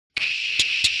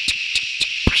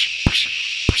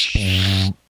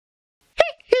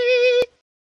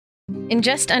In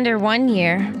just under 1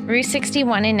 year, Roux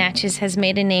 61 in Natchez has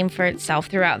made a name for itself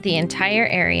throughout the entire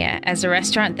area as a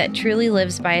restaurant that truly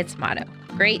lives by its motto: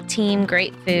 great team,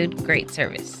 great food, great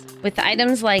service. With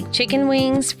items like chicken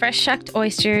wings, fresh shucked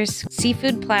oysters,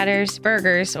 seafood platters,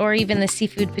 burgers, or even the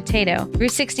seafood potato, Roux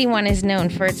 61 is known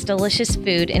for its delicious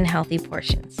food in healthy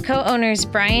portions. Co-owners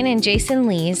Brian and Jason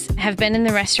Lees have been in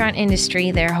the restaurant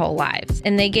industry their whole lives,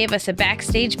 and they gave us a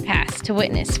backstage pass to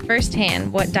witness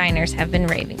firsthand what diners have been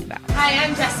raving about. Hi,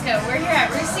 I'm Jessica. We're here at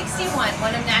Roux 61,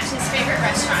 one of Natchez's favorite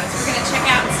restaurants. We're going to check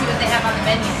out and see what they have on the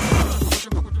menu.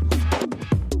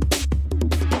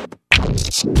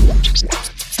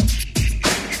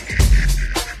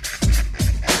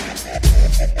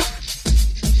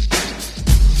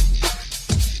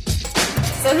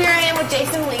 So here I am with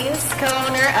Jason Lees,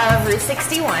 co-owner of Roux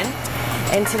 61,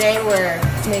 and today we're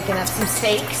making up some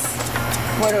steaks.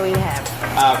 What do we have?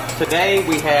 Today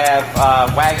we have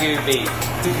wagyu beef,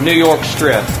 New York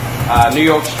strip. New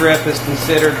York strip is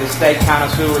considered the steak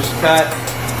connoisseur's cut.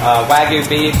 Wagyu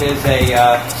beef is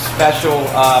a special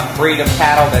breed of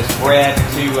cattle that's bred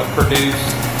to produce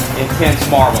intense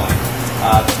marbling.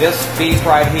 This beef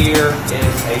right here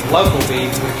is a local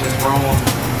beef which is grown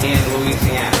in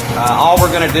Louisiana. All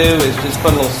we're going to do is just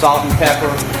put a little salt and pepper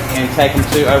and take them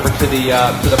over to the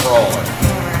broiler.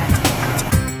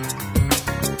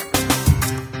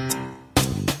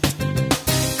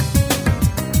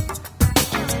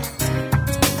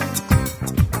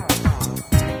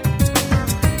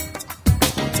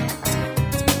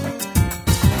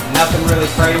 Nothing really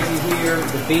crazy here.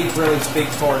 The beef really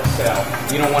speaks for itself.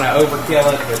 You don't want to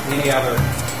overkill it with any other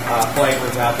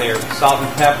flavors out there. Salt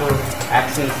and pepper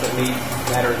accents the meat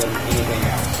better than anything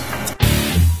else.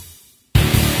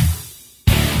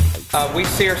 We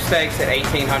sear steaks at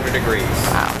 1800 degrees.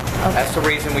 Wow. Okay. That's the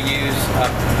reason we use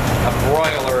a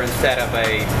broiler instead of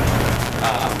a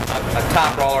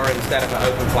top roller instead of an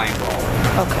open flame roller.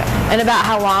 Okay. And about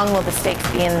how long will the steaks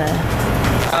be in the...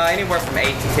 Anywhere from 8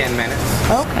 to 10 minutes.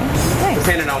 Okay. Nice.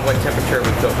 Depending on what temperature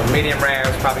we cook them. Medium rare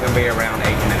is probably going to be around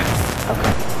 8 minutes.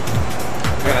 Okay.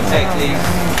 We're going to take these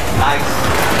nice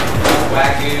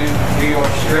wagyu New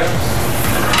York strips.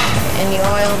 And you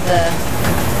oiled the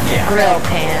grill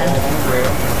pan. On the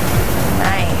grill.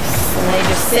 Nice. And they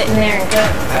just sit in there and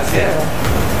cook. That's it.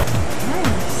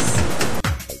 Nice.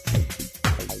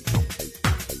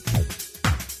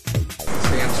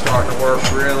 See them starting to work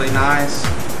really nice.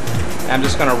 I'm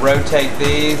just going to rotate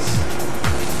these.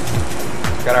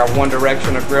 Got our one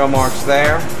direction of grill marks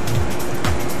there.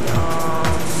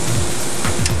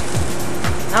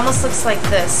 It almost looks like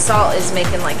the salt is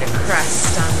making like a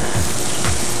crust on the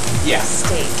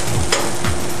steak.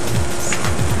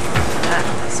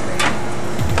 That's great.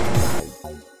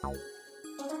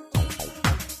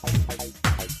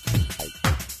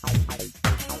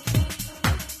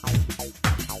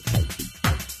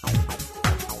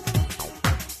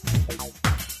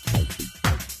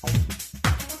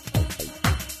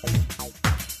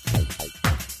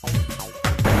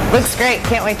 Looks great.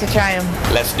 Can't wait to try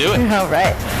them. Let's do it. All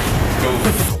right. Go.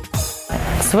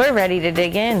 So we're ready to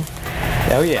dig in.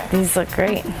 Oh yeah. These look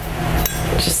great.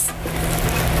 Just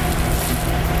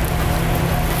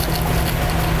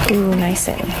ooh, nice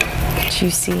and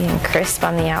juicy and crisp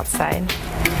on the outside.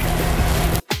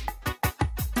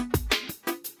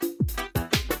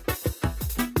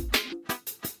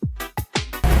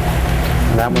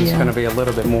 That one's going to be a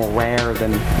little bit more rare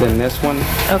than this one.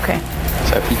 Okay.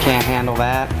 So if you can't handle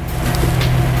that.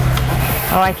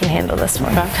 Oh, I can handle this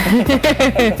one.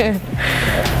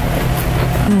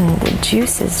 The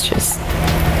juice is just...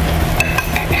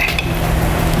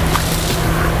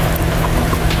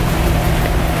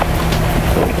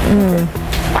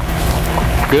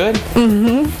 Good?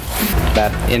 Mm-hmm.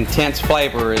 That intense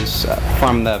flavor is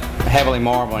from the heavily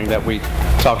marbling that we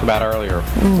talked about earlier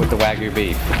with the Wagyu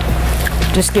beef.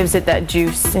 Just gives it that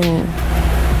juice and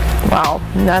wow,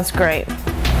 that's great.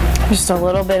 Just a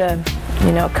little bit of,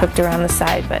 cooked around the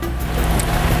side, but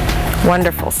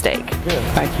wonderful steak. Good,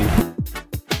 thank you.